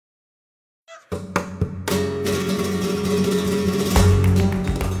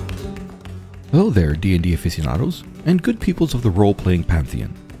Hello there, D&D aficionados, and good peoples of the role-playing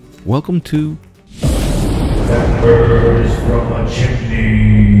pantheon. Welcome to... That burst from a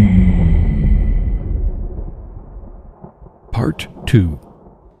chimney. Part 2.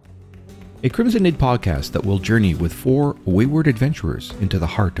 A Crimsonade podcast that will journey with 4 wayward adventurers into the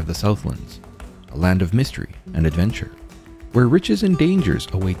heart of the Southlands, a land of mystery and adventure, where riches and dangers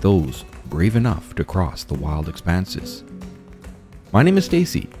await those brave enough to cross the wild expanses. My name is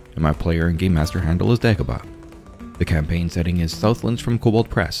Stacy, and my player and game master handle is Dagobah. The campaign setting is Southlands from Kobold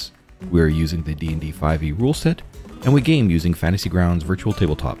Press. We are using the D&D 5e rule set, and we game using Fantasy Grounds Virtual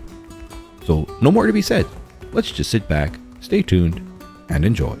Tabletop. So, no more to be said. Let's just sit back, stay tuned, and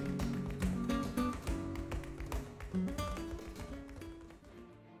enjoy.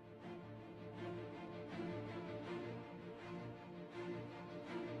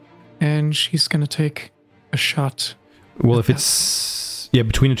 And she's gonna take a shot. Well, if it's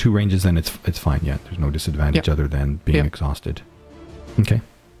between the two ranges, then it's fine. Yeah, there's no disadvantage other than being exhausted. Okay.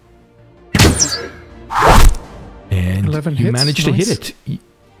 And 11 you hits, managed to hit it.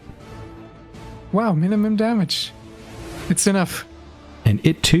 Wow, minimum damage. It's enough. And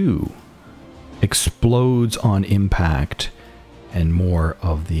it too explodes on impact, and more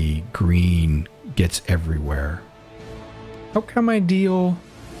of the green gets everywhere. How come I deal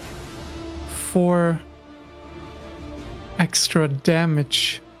 4 extra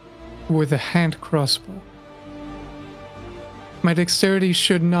damage with a hand crossbow? My dexterity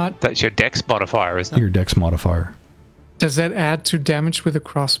should not... That's your dex modifier, isn't it? Your dex modifier. Does that add to damage with a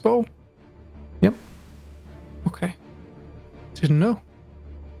crossbow? Yep. Okay. Didn't know.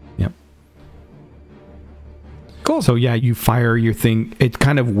 Yep. Cool. So yeah, you fire your thing. It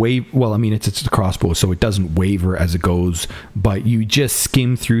kind of it's a crossbow, so it doesn't waver as it goes, but you just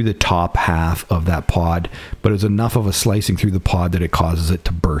skim through the top half of that pod, but it's enough of a slicing through the pod that it causes it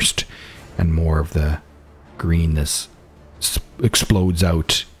to burst, and more of the greenness explodes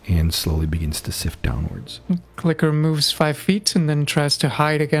out and slowly begins to sift downwards. Clicker moves 5 feet and then tries to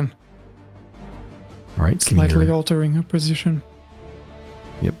hide again, All right. slightly altering her position.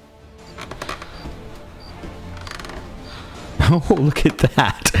 Yep. Oh, look at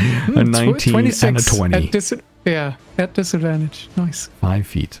that. A 19 and a 20. At disadvantage. Nice. 5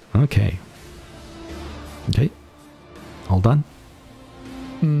 feet. Okay. Okay. All done?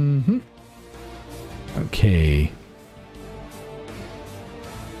 Mm-hmm. Okay.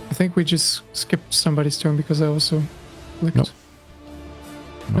 I think we just skipped somebody's turn because I also clicked.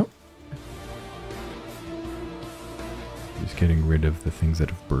 Nope. Just getting rid of the things that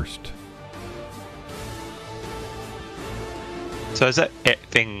have burst. So is that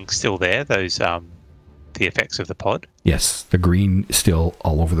thing still there? Those the effects of the pod? Yes, the green is still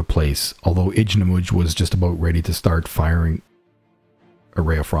all over the place, although Ijnamuj was just about ready to start firing a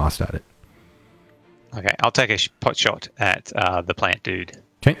ray of frost at it. Okay, I'll take a pot shot at the plant dude.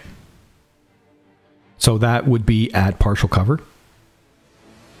 Okay. So that would be at partial cover.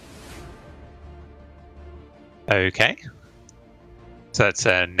 Okay. So that's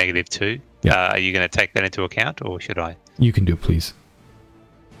a -2. Yeah. Are you going to take that into account, or should I? You can do it, please.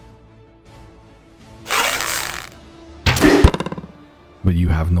 But you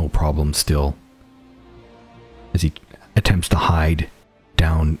have no problem still. As he attempts to hide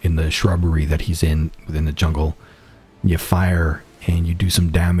down in the shrubbery that he's in within the jungle, you fire and you do some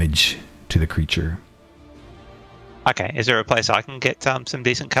damage to the creature. Okay, is there a place I can get some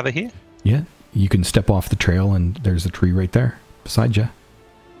decent cover here? Yeah, you can step off the trail and there's a tree right there beside you.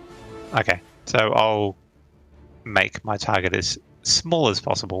 Okay, so I'll make my target as small as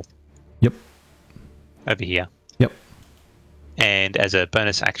possible. Yep. Over here. Yep. And as a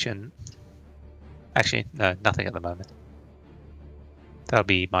bonus action... Actually, no, nothing at the moment. That'll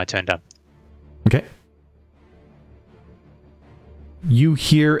be my turn done. Okay. You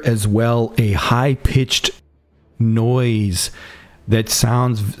hear as well a high-pitched noise that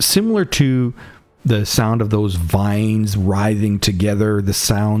sounds similar to the sound of those vines writhing together, the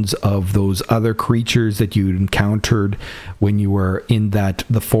sounds of those other creatures that you encountered when you were in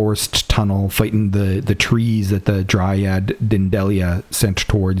the forest tunnel fighting the trees that the dryad Dindelia sent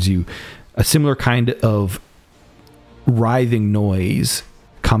towards you. A similar kind of writhing noise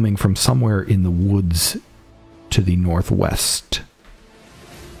coming from somewhere in the woods to the northwest.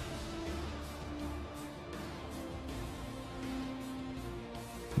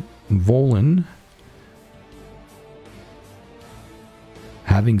 Volan,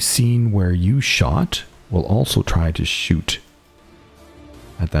 having seen where you shot, will also try to shoot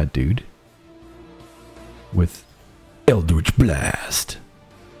at that dude with Eldritch Blast.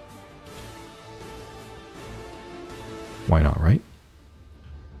 Why not, right?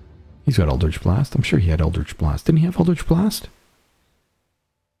 He's got Eldritch Blast. I'm sure he had Eldritch Blast. Didn't he have Eldritch Blast?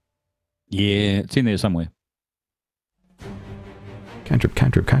 Yeah, it's in there somewhere. Cantrip,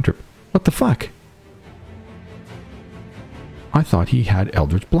 cantrip, cantrip. What the fuck? I thought he had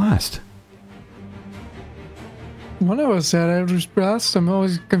Eldritch Blast. One of us had Eldritch Blast. I'm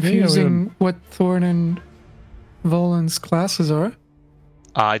always confusing what Thorn and Volan's classes are.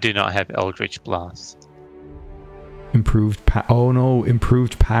 I do not have Eldritch Blast. Improved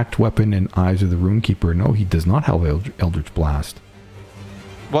Pact Weapon and Eyes of the Runekeeper. No, he does not have Eldritch Blast.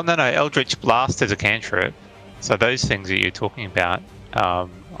 Well, no, Eldritch Blast is a cantrip. So those things that you're talking about,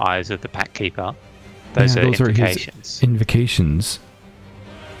 Eyes of the Pact Keeper, those are invocations. Invocations.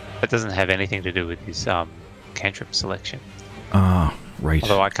 It doesn't have anything to do with his cantrip selection. Right.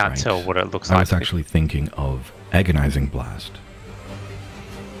 Although I can't right. tell what it looks like. I was actually thinking of Agonizing Blast.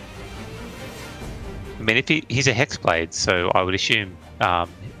 I mean, if he's a Hexblade, so I would assume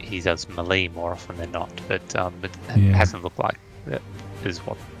he does melee more often than not, but it hasn't looked like that is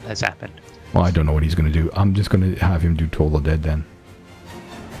what has happened. Well, I don't know what he's going to do. I'm just going to have him do Toll the Dead then.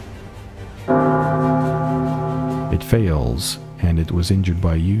 It fails, and it was injured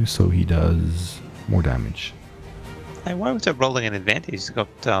by you, so he does more damage. Hey, why was it rolling an advantage? It's got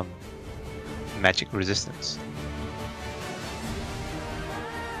magic resistance.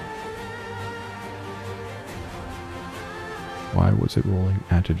 Why was it rolling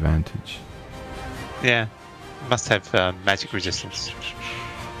at advantage? Yeah, must have magic resistance.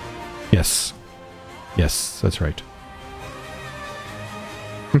 Yes. Yes, that's right.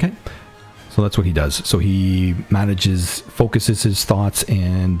 Okay. So that's what he does. So he focuses his thoughts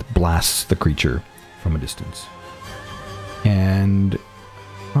and blasts the creature from a distance. And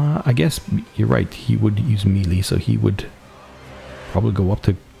I guess you're right. He would use melee, so he would probably go up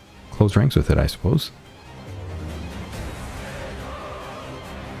to close ranks with it, I suppose.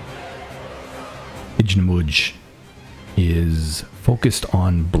 Ijnamuj is focused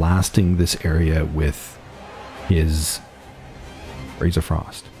on blasting this area with his Razor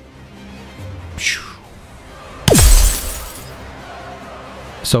Frost.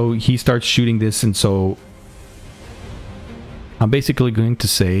 So he starts shooting this, and so I'm basically going to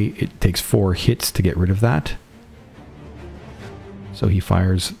say it takes 4 hits to get rid of that. So he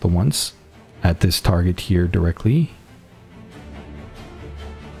fires the once at this target here directly.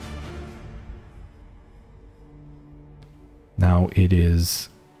 Now it is...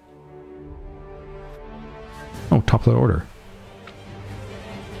 Oh, top of the order.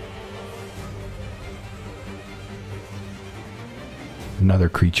 Another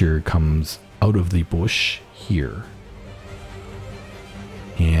creature comes out of the bush here.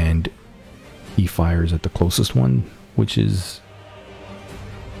 And he fires at the closest one, which is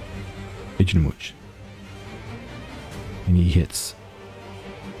Ijnamuj. And he hits.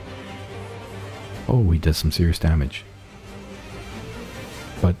 Oh, he does some serious damage.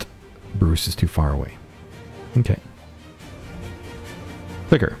 But Bruce is too far away. Okay.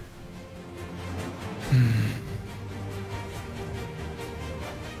 Clicker.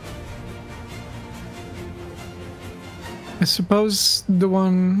 I suppose the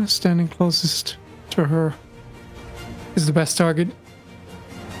one standing closest to her is the best target.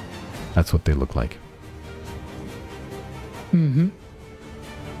 That's what they look like. Mm-hmm.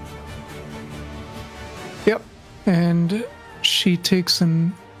 Yep. And she takes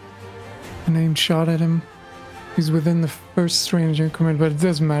an aimed shot at him. He's within the first range increment, but it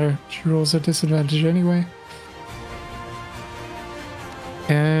doesn't matter. She rolls at disadvantage anyway.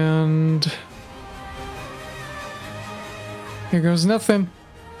 And here goes nothing.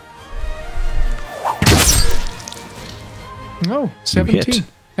 Oh, 17.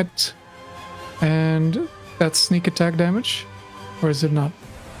 And that's sneak attack damage? Or is it not?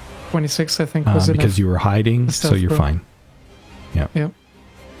 26, I think, was because enough. you were hiding, so you're fine. Yeah. Yep.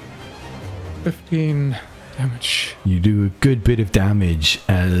 15 damage. You do a good bit of damage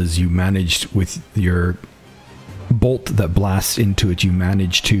as you managed with your bolt that blasts into it. You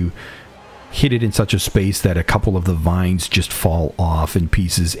manage to hit it in such a space that a couple of the vines just fall off in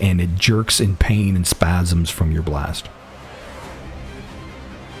pieces, and it jerks in pain and spasms from your blast.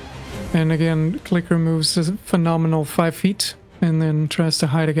 And again, Clicker moves a phenomenal 5 feet and then tries to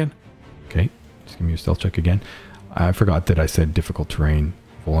hide again. Okay, just give me a stealth check again. I forgot that I said difficult terrain.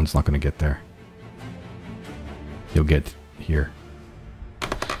 Volan's not going to get there. He'll get here.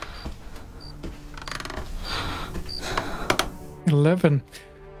 $11.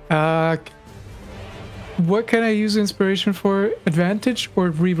 What can I use inspiration for? Advantage or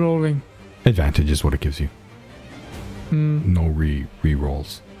re-rolling? Advantage is what it gives you. No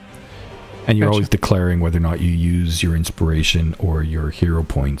re-rolls. And you're Gotcha. always declaring whether or not you use your inspiration or your hero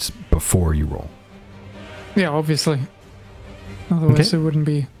points before you roll. Yeah, obviously. Otherwise, Okay. it wouldn't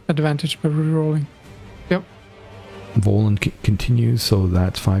be advantage by rerolling. Yep. Volan continues, so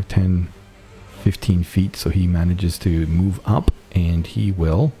that's 5, 10, 15 feet. So he manages to move up, and he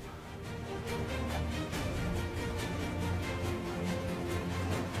will...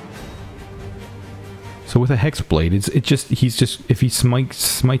 So with a hex blade, he's just if he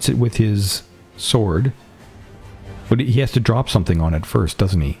smites it with his sword, but he has to drop something on it first,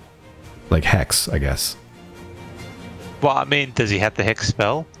 doesn't he? Like hex, I guess. Well, I mean, does he have the hex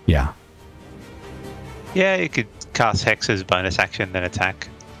spell? Yeah. Yeah, you could cast hex as bonus action, then attack.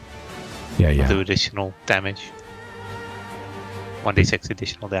 Yeah. Do additional damage. 1d6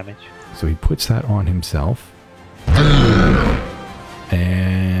 additional damage. So he puts that on himself.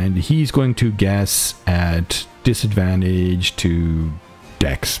 And he's going to guess at disadvantage to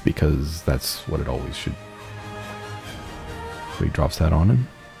Dex, because that's what it always should. So he drops that on him.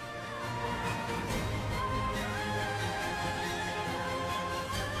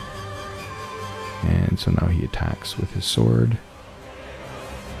 And so now he attacks with his sword.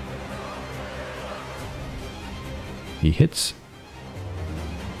 He hits.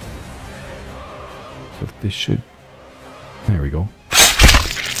 So this should... There we go.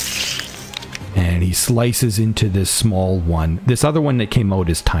 And he slices into this small one. This other one that came out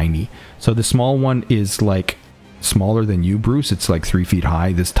is tiny. So the small one is like smaller than you, Bruce. It's like 3 feet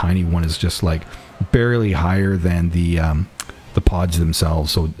high. This tiny one is just like barely higher than the pods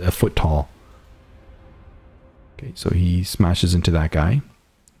themselves. So a foot tall. Okay, so he smashes into that guy.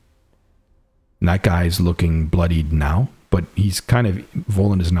 And that guy's looking bloodied now. But he's kind of...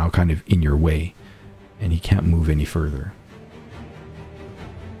 Volan is now kind of in your way. And he can't move any further.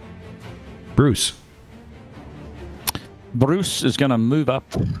 Bruce. Bruce is going to move up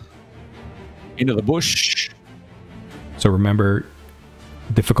into the bush. So remember,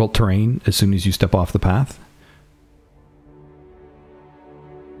 difficult terrain as soon as you step off the path.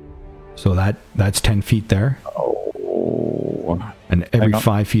 So that's 10 feet there. Oh. And every Hang on.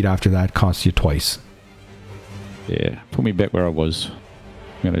 5 feet after that costs you twice. Yeah, put me back where I was.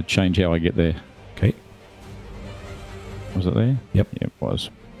 I'm going to change how I get there. Okay. Was it there? Yep. Yeah, it was.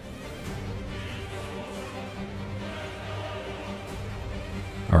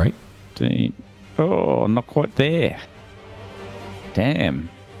 All right. Oh, not quite there. Damn.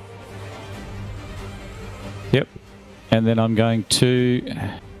 Yep. And then I'm going to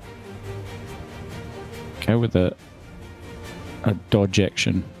go with a dodge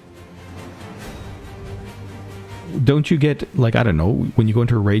action. Don't you get, like, I don't know, when you go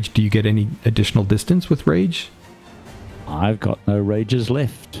into a rage, do you get any additional distance with rage? I've got no rages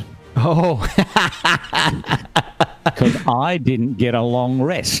left Oh. because I didn't get a long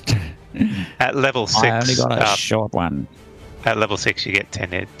rest. At level 6, I only got a short one. at level 6 you get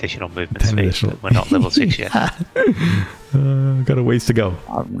 10 additional movement 10 speed. additional. But we're not level 6 yet. Got a ways to go.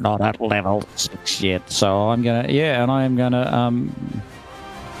 I'm not at level 6 yet, so I'm gonna and I am gonna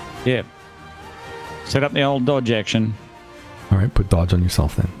set up the old dodge action, All right, put dodge on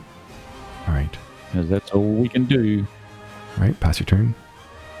yourself then. All right. because that's all we can do. All right, pass your turn.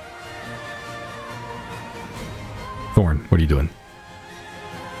 Thorn, what are you doing?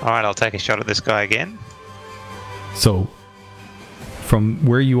 Alright, I'll take a shot at this guy again. So, from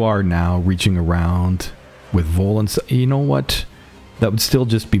where you are now, reaching around with Volan, you know what? That would still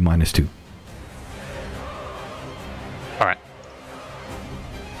just be -2. Alright.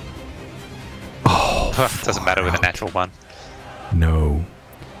 Oh, doesn't matter with a natural one. No.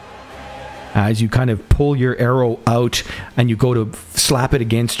 As you kind of pull your arrow out and you go to slap it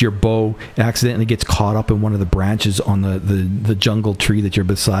against your bow, it accidentally gets caught up in one of the branches on the jungle tree that you're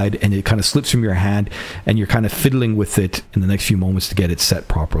beside, and it kind of slips from your hand, and you're kind of fiddling with it in the next few moments to get it set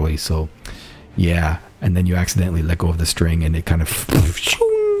properly. So, yeah. And then you accidentally let go of the string, and it kind of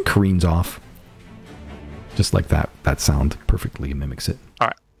careens off. Just like that. That sound perfectly mimics it.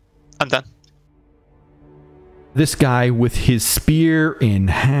 Alright, I'm done. This guy with his spear in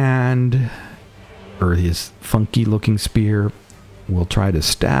hand, or his funky looking spear, will try to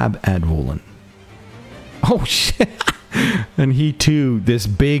stab at Volan. Oh shit. And he too, this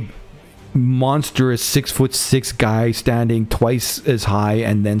big monstrous 6'6" guy standing twice as high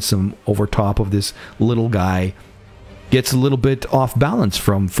and then some over top of this little guy, gets a little bit off balance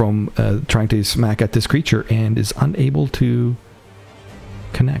from trying to smack at this creature and is unable to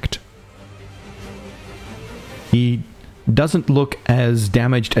connect. He doesn't look as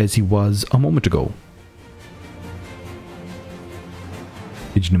damaged as he was a moment ago.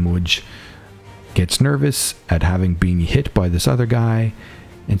 Ijnamuj gets nervous at having been hit by this other guy,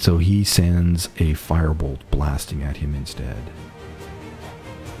 And so he sends a firebolt blasting at him instead.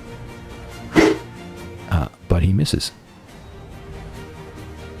 But he misses.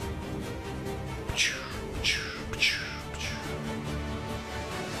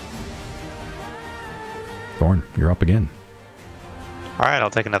 Thorn, you're up again. Alright, I'll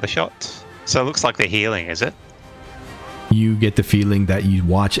take another shot. So it looks like they're healing, is it? You get the feeling that you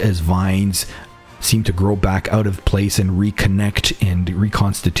watch as vines seem to grow back out of place and reconnect and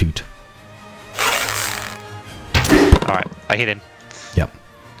reconstitute. Alright, I hit him. Yep.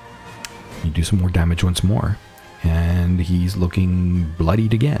 You do some more damage once more, and he's looking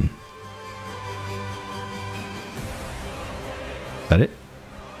bloodied again. Is that it?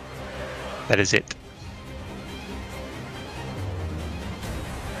 That is it.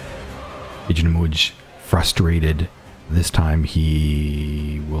 Ijnamuj, frustrated, this time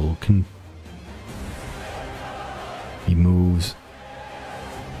he will he moves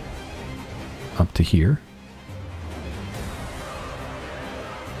up to here,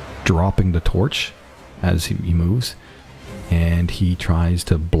 dropping the torch as he moves, and he tries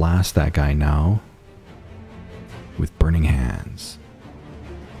to blast that guy now with burning hands.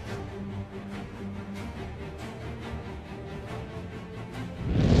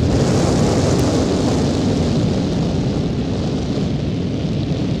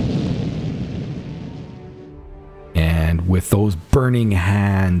 And with those burning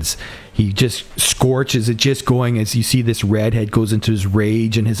hands, he just scorches it, just going as you see this redhead goes into his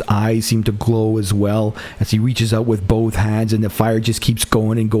rage, and his eyes seem to glow as well as he reaches out with both hands, and the fire just keeps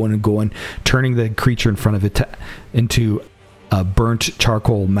going and going and going, turning the creature in front of it into a burnt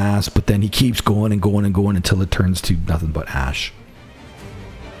charcoal mass. But then he keeps going and going and going until it turns to nothing but ash.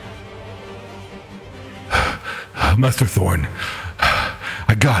 Master Thorn,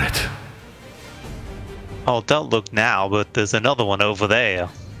 I got it. Oh, don't look now, but there's another one over there.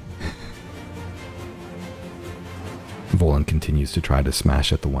 Volan continues to try to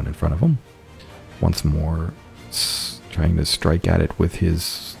smash at the one in front of him. Once more, trying to strike at it with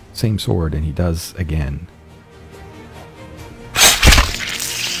his same sword, and he does again.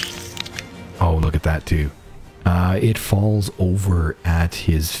 Oh, look at that too. It falls over at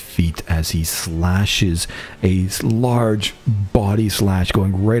his feet as he slashes a large body slash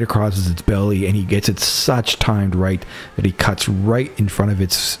going right across its belly, and he gets it such timed right that he cuts right in front of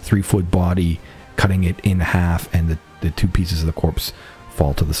its 3-foot body, cutting it in half, and the two pieces of the corpse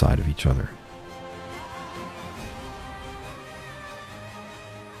fall to the side of each other.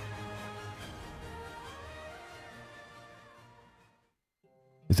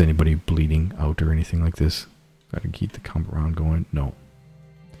 Is anybody bleeding out or anything like this? Got to keep the comp round going? No.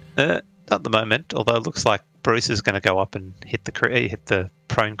 Not at the moment, although it looks like Bruce is going to go up and hit the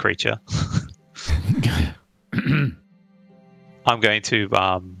prone creature. I'm going to...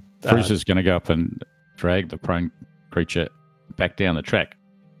 Bruce is going to go up and drag the prone creature back down the track.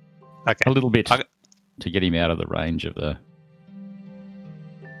 Okay. A little bit to get him out of the range of the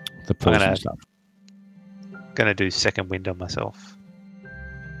poison stuff. Going to do second wind on myself.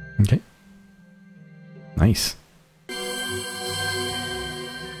 Okay. Nice.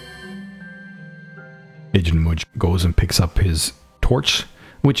 Ijnamuj goes and picks up his torch,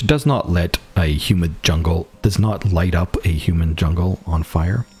 which does not light up a human jungle on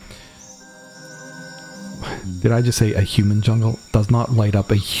fire. Did I just say a human jungle? Does not light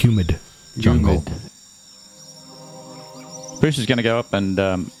up a humid jungle. Bruce is going to go up and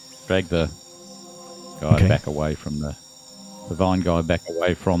drag the guy back away from the vine guy back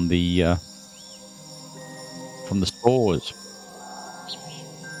away from the spores.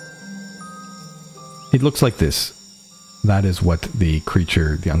 It looks like this. That is what the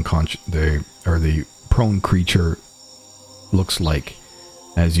creature, the prone creature looks like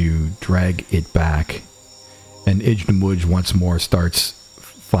as you drag it back. And Ijnamuj once more starts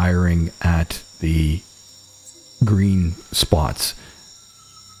firing at the green spots.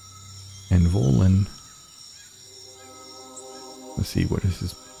 And Volan, let's see, what is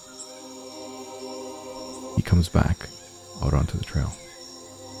his... He comes back out onto the trail.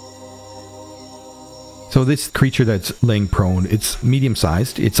 So this creature that's laying prone, it's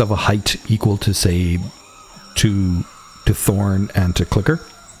medium-sized. It's of a height equal to, say, to Thorn and to Clicker.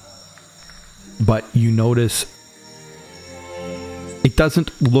 But you notice it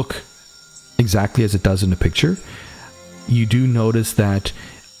doesn't look exactly as it does in the picture. You do notice that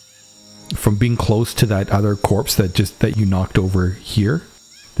from being close to that other corpse that you knocked over here,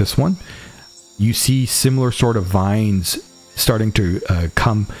 this one, you see similar sort of vines starting to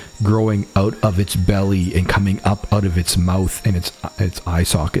come growing out of its belly and coming up out of its mouth and its eye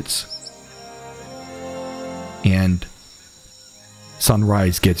sockets. And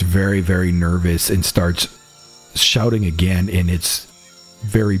Sunrise gets very, very nervous and starts shouting again in its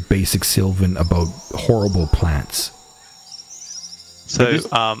very basic Sylvan about horrible plants. So,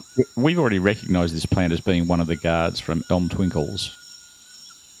 we've already recognised this plant as being one of the guards from Elm Twinkles.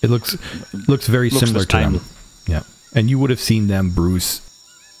 It looks very similar to them. Yeah. And you would have seen them, Bruce,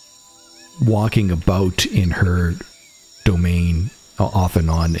 walking about in her domain off and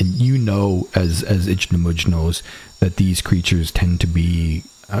on. And you know, as Ichnamuj knows, that these creatures tend to be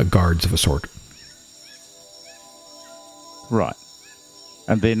guards of a sort. Right.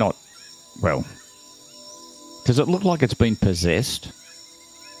 And they're not... Well... Does it look like it's been possessed?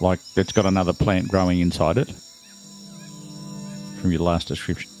 Like it's got another plant growing inside it? From your last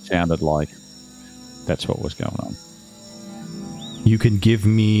description, it sounded like that's what was going on. You can give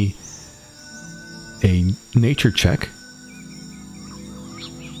me a nature check.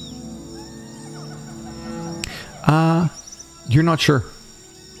 You're not sure.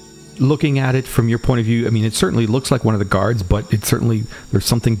 Looking at it from your point of view, I mean, it certainly looks like one of the guards, but it certainly, there's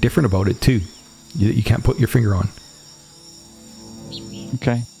something different about it too. You can't put your finger on.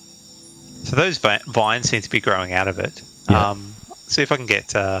 Okay. So those vines seem to be growing out of it. Yeah. See if I can get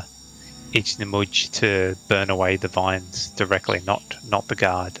Ichnamuj to burn away the vines directly, not the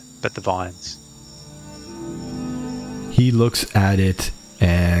guard, but the vines. He looks at it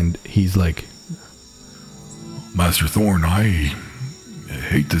and he's like, Master Thorn, I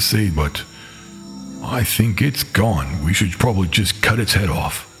hate to say, but I think it's gone. We should probably just cut its head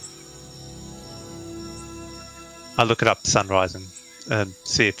off. I look it up Sunrise and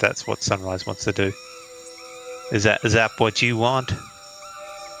see if that's what Sunrise wants to do. Is that what you want?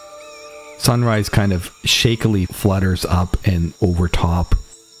 Sunrise kind of shakily flutters up and over top,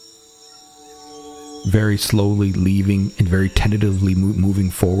 very slowly leaving and very tentatively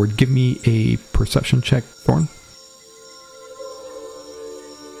moving forward. Give me a perception check, Thorn.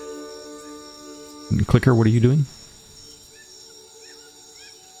 And Clicker, what are you doing?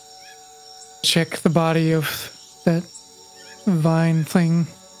 Check the body of that vine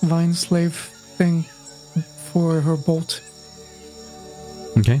slave thing for her bolt.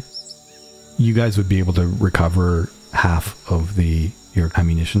 Okay. You guys would be able to recover half of your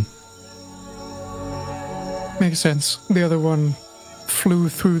ammunition. Makes sense. The other one flew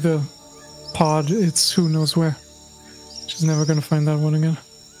through the pod. It's who knows where. She's never going to find that one again.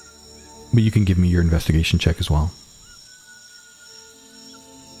 But you can give me your investigation check as well.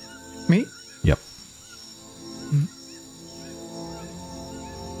 Me? Yep.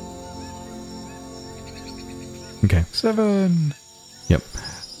 Okay. 7. Yep.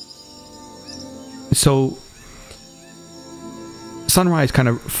 So Sunrise kind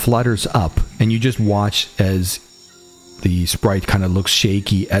of flutters up and you just watch as the sprite kind of looks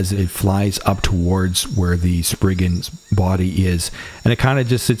shaky as it flies up towards where the Spriggan's body is, and it kind of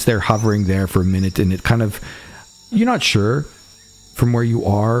just sits there hovering there for a minute, and it kind of, you're not sure from where you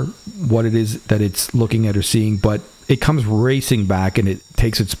are what it is that it's looking at or seeing, but it comes racing back and it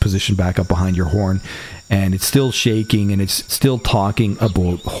takes its position back up behind your horn, and it's still shaking and it's still talking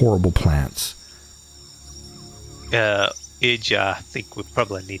about horrible plants. Idge, I think we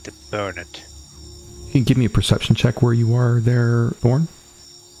probably need to burn it. You can give me a perception check where you are there, Thorn.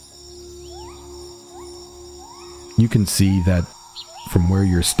 You can see that from where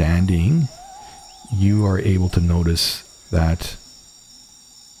you're standing, you are able to notice that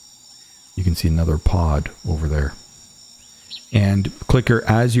you can see another pod over there. And Clicker,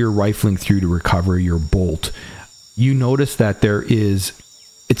 as you're rifling through to recover your bolt, you notice that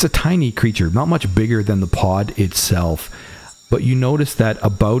it's a tiny creature, not much bigger than the pod itself. But you notice that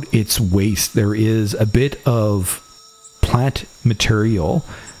about its waist, there is a bit of plant material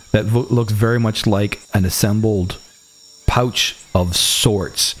that looks very much like an assembled pouch of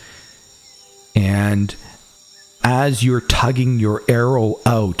sorts. And as you're tugging your arrow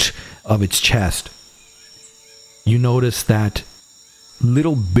out of its chest, you notice that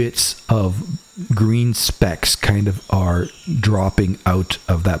little bits of green specks kind of are dropping out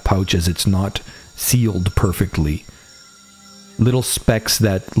of that pouch as it's not sealed perfectly. Little specks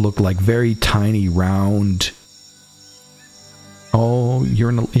that look like very tiny, round... Oh, you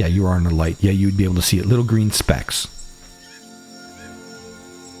are in the light. Yeah, you'd be able to see it. Little green specks.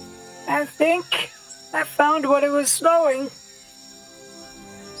 I think I found what it was snowing.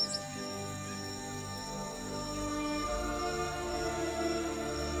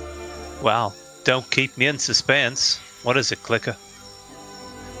 Wow, don't keep me in suspense. What is it, Clicker?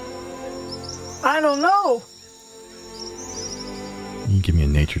 I don't know. You can give me a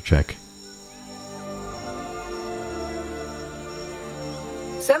nature check.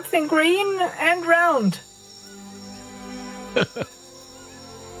 Something green and round.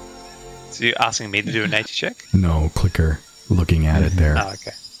 So you're asking me to do a nature check? No, Clicker looking at it there. Oh,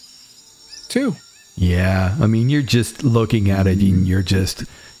 okay. 2. Yeah, I mean, you're just looking at it and you're just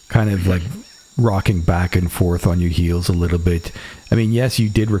kind of like rocking back and forth on your heels a little bit. I mean, yes, you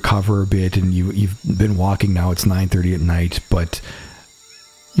did recover a bit and you've been walking now. It's 9:30 at night, but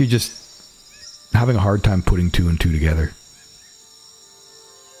you're just having a hard time putting 2 and 2 together.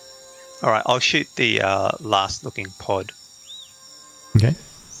 All right, I'll shoot the last looking pod. Okay.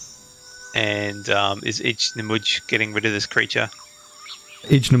 And is Ijnamuj getting rid of this creature?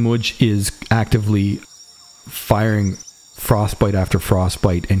 Ijnamuj is actively firing frostbite after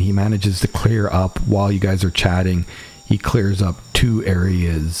frostbite, and he manages to clear up while you guys are chatting. He clears up 2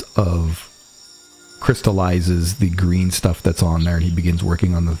 areas of crystallizes the green stuff that's on there, and he begins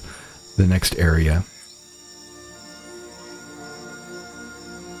working on the next area.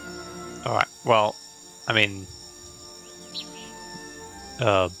 All right. Well, I mean,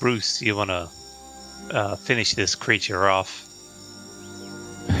 Bruce, you want to finish this creature off?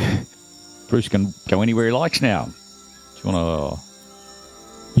 Bruce can go anywhere he likes now. Do you want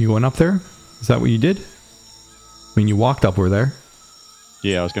to... You went up there? Is that what you did? I mean, you walked up, were there?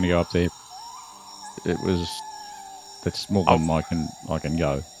 Yeah, I was going to go up there. That's more than I can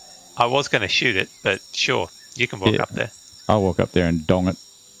go. I was going to shoot it, but sure, you can walk up there. I'll walk up there and dong it.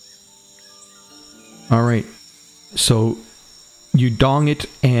 All right. So you dong it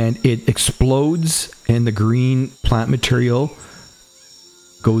and it explodes, and the green plant material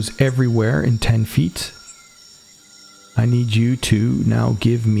goes everywhere in 10 feet. I need you to now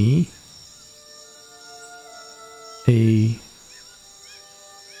give me a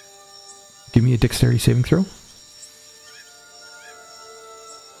dexterity saving throw.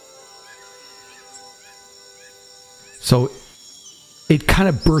 So it kind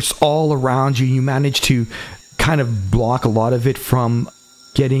of bursts all around you. You manage to kind of block a lot of it from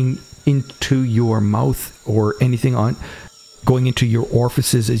getting into your mouth or anything on going into your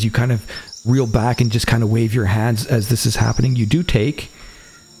orifices as you kind of reel back and just kind of wave your hands as this is happening. You do take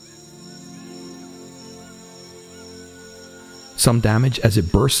some damage as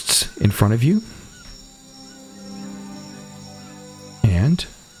it bursts in front of you. And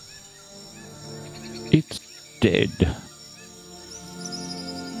it's dead.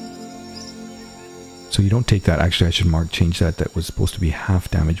 So you don't take that. Actually, I should change that. That was supposed to be half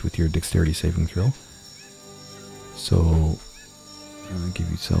damage with your dexterity saving throw. So give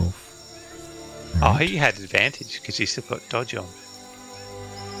yourself... Right. Oh, you had advantage because you still got dodge on.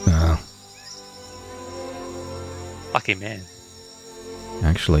 Lucky man.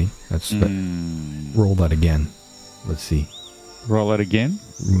 Actually, roll that again. Let's see. Roll that again?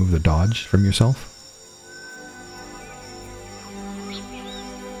 Remove the dodge from yourself.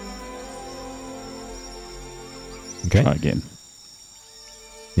 Okay. Try again.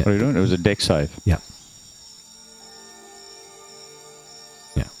 Yeah. What are you doing? It was a dex save. Yeah.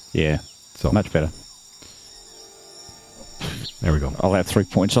 Yeah. So much better. There we go. I'll have 3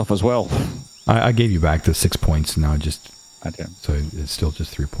 points off as well. I gave you back the 6 points now, just okay. So it's still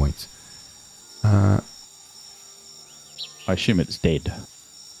just 3 points. I assume it's dead.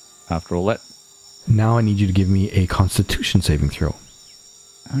 After all that. Now I need you to give me a Constitution saving throw.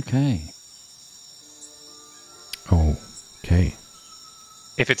 Okay. Oh, okay.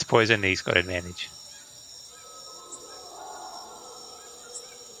 If it's poison, he's got advantage.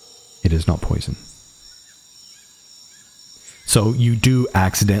 It is not poison. So you do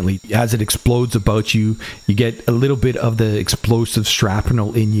accidentally, as it explodes about you, you get a little bit of the explosive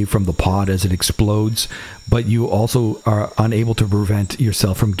shrapnel in you from the pod as it explodes, but you also are unable to prevent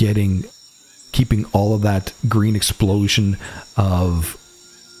yourself from keeping all of that green explosion of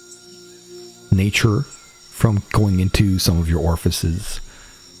nature from going into some of your orifices.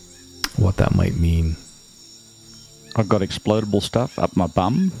 What that might mean. I've got explodable stuff up my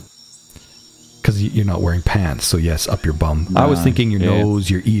bum. Because you're not wearing pants, so yes, up your bum. I was thinking your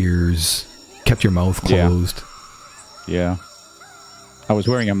nose, your ears, kept your mouth closed. Yeah. I was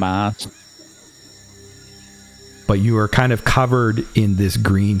wearing a mask. But you are kind of covered in this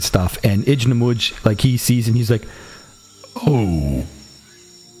green stuff, and Ijnamuj, like he sees and he's like, "Oh,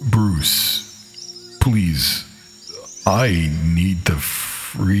 Bruce, please, I need to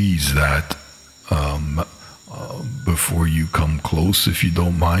freeze that before you come close, if you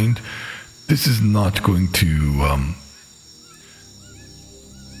don't mind. This is not going to...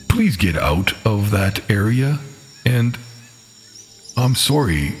 please get out of that area, and I'm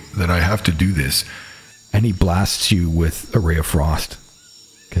sorry that I have to do this." And he blasts you with a ray of frost,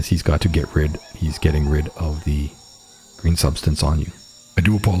 because he's getting rid of the green substance on you. I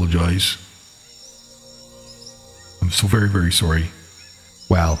do apologize. I'm so very, very sorry.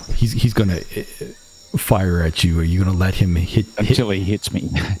 Well, he's going to fire at you. Are you going to let him hit until he hits me?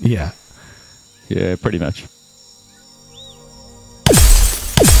 Yeah. Yeah, pretty much.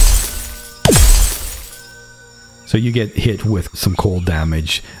 So you get hit with some cold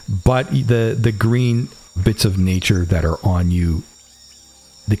damage, but the green bits of nature that are on you,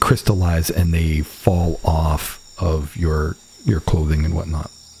 they crystallize and they fall off of your clothing and whatnot.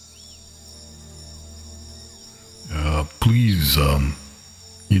 Please,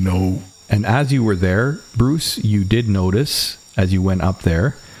 And as you were there, Bruce, you did notice as you went up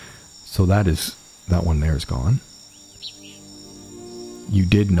there, so that one there is gone. You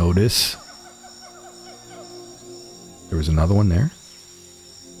did notice there was another one there.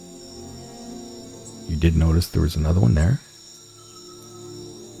 You did notice there was another one there.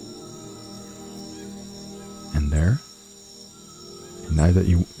 And there. And now that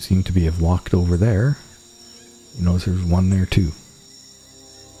you seem to have walked over there, you notice there's one there too.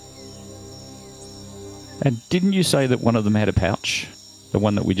 And didn't you say that one of them had a pouch? The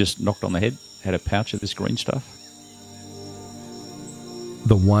one that we just knocked on the head had a pouch of this green stuff?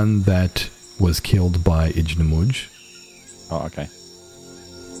 The one that was killed by Ijnamuj. Oh, okay.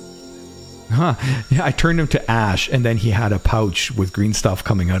 Huh. Yeah, I turned him to ash, and then he had a pouch with green stuff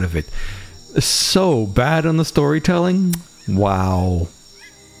coming out of it. So bad on the storytelling. Wow.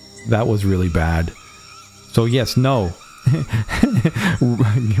 That was really bad. So yes, no.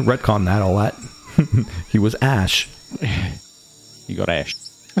 Retcon that, all that. He was ash. You got ash.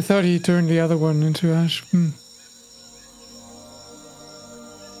 I thought he turned the other one into ash.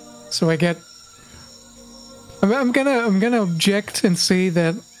 So I get... I'm gonna object and say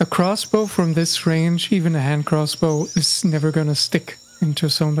that a crossbow from this range, even a hand crossbow, is never gonna stick into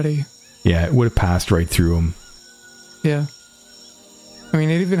somebody. Yeah, it would have passed right through him. Yeah. I mean,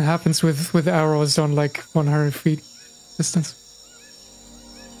 it even happens with arrows on like 100 feet distance.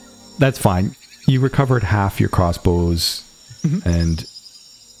 That's fine. You recovered half your crossbows, and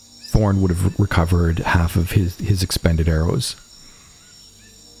Thorn would have recovered half of his expended arrows.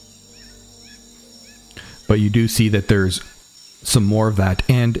 But you do see that there's some more of that.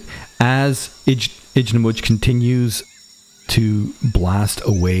 And as Ijnamuj continues to blast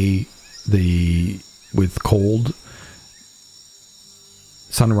away with cold,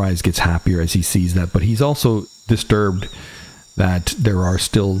 Sunrise gets happier as he sees that. But he's also disturbed that there are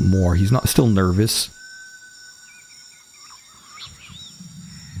still more. He's not still nervous.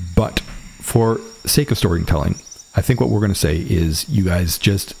 But for sake of storytelling, I think what we're going to say is you guys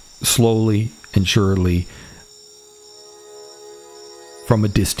just slowly and surely, from a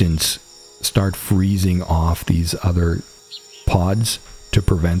distance, start freezing off these other pods to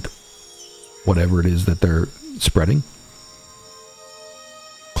prevent whatever it is that they're spreading,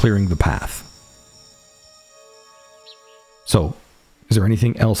 clearing the path. So, is there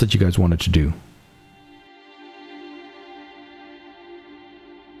anything else that you guys wanted to do?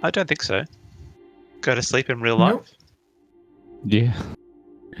 I don't think so. Go to sleep in real life? Nope. Yeah.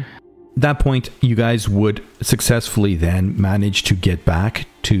 At that point, you guys would successfully then manage to get back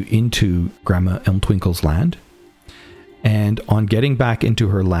into Grandma Elmtwinkle's land. And on getting back into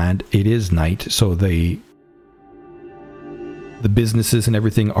her land, it is night, so the businesses and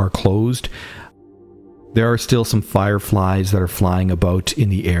everything are closed. There are still some fireflies that are flying about in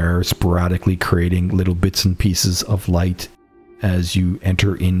the air, sporadically creating little bits and pieces of light as you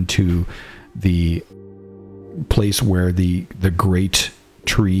enter into the place where the great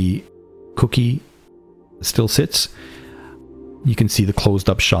tree cookie still sits. You can see the closed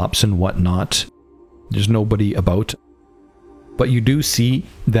up shops and whatnot. There's nobody about. But you do see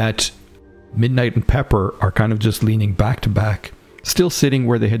that Midnight and Pepper are kind of just leaning back to back, still sitting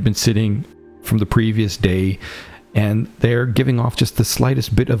where they had been sitting from the previous day, and they're giving off just the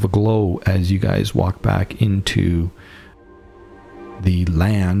slightest bit of a glow as you guys walk back into the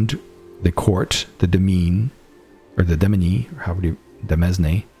land, the court, the demesne, or the demesne, or however you,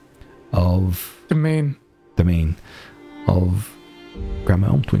 demesne, of... Domain of Grandma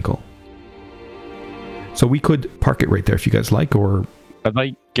Elmtwinkle. So we could park it right there if you guys like, or... Are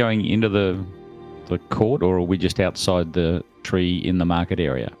they going into the court, or are we just outside the tree in the market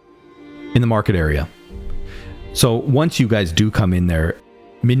area? In the market area. So once you guys do come in there,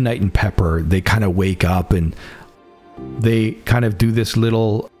 Midnight and Pepper, they kind of wake up and they kind of do this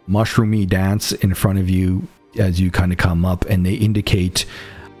little mushroomy dance in front of you as you kind of come up, and they indicate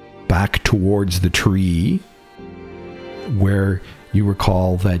back towards the tree where you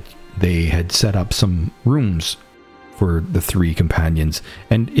recall that they had set up some rooms for the three companions.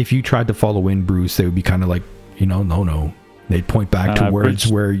 And if you tried to follow in, Bruce, they would be kind of like, no. They'd point back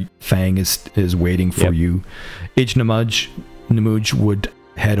towards where Fang is waiting for you. Ijnamuj would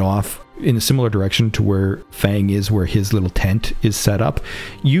head off in a similar direction to where Fang is, where his little tent is set up.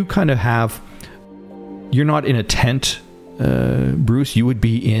 You kind of have, you're not in a tent, Bruce. You would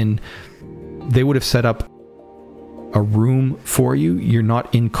be in, they would have set up a room for you. You're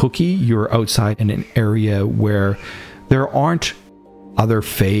not in Cookie. You're outside in an area where there aren't other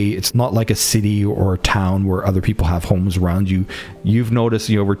Fae. It's not like a city or a town where other people have homes around you. You've noticed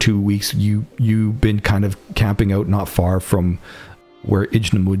over 2 weeks, you've been kind of camping out not far from where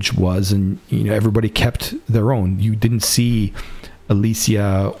Ijnamuj was, and everybody kept their own. You didn't see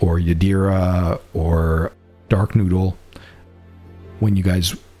Alicia or Yadira or Dark Noodle when you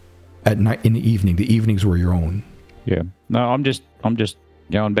guys at night in the evening. The evenings were your own. Yeah. No, I'm just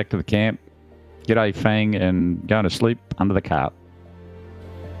going back to the camp, g'day Fang, and going to sleep under the cart.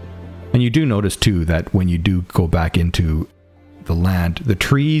 And you do notice too that when you do go back into the land, the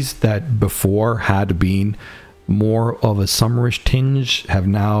trees that before had been more of a summerish tinge have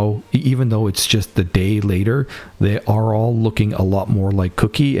now, even though it's just the day later, they are all looking a lot more like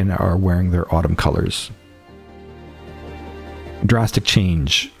Cookie and are wearing their autumn colors. Drastic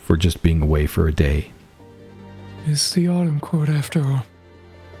change for just being away for a day. It's the autumn court after all.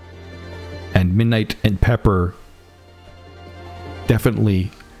 And Midnight and Pepper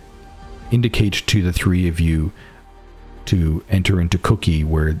definitely indicate to the three of you to enter into Cookie,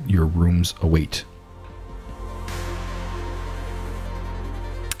 where your rooms await.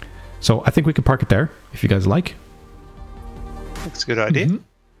 So I think we could park it there, if you guys like. That's a good idea.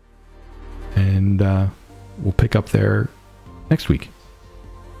 Mm-hmm. And we'll pick up there next week.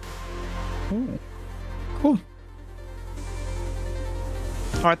 Cool.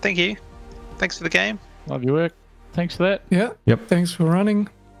 All right, thank you. Thanks for the game. Love your work. Thanks for that. Yeah. Yep. Thanks for running.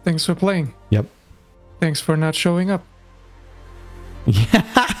 Thanks for playing. Yep. Thanks for not showing up.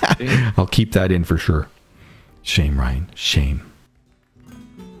 Yeah. I'll keep that in for sure. Shame, Ryan. Shame.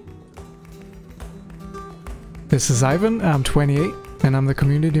 This is Ivan, I'm 28, and I'm the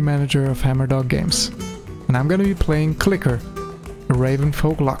community manager of Hammerdog Games. And I'm gonna be playing Clicker, a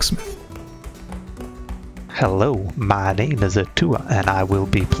Ravenfolk locksmith. Hello, my name is Atua, and I will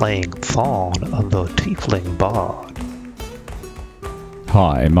be playing Fawn, the Tiefling Bard.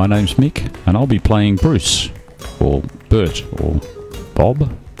 Hi, my name's Mick, and I'll be playing Bruce, or Bert, or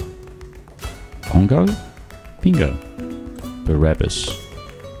Bob, Pongo, Bingo, Barabbas,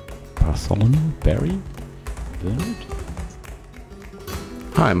 Bartholomew, Barry, Bernard.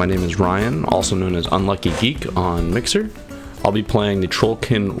 Hi, my name is Ryan, also known as Unlucky Geek on Mixer. I'll be playing the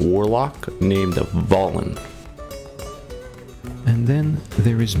Trollkin Warlock named Valen. And then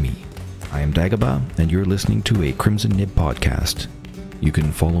there is me. I am Dagobah, and you're listening to a Crimson Nib podcast. You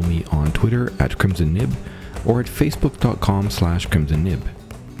can follow me on Twitter at Crimson Nib or at facebook.com/Crimson Nib.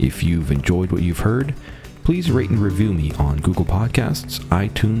 If you've enjoyed what you've heard, please rate and review me on Google Podcasts,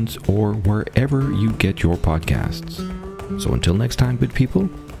 iTunes, or wherever you get your podcasts. So until next time, good people,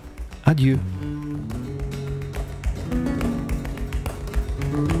 adieu.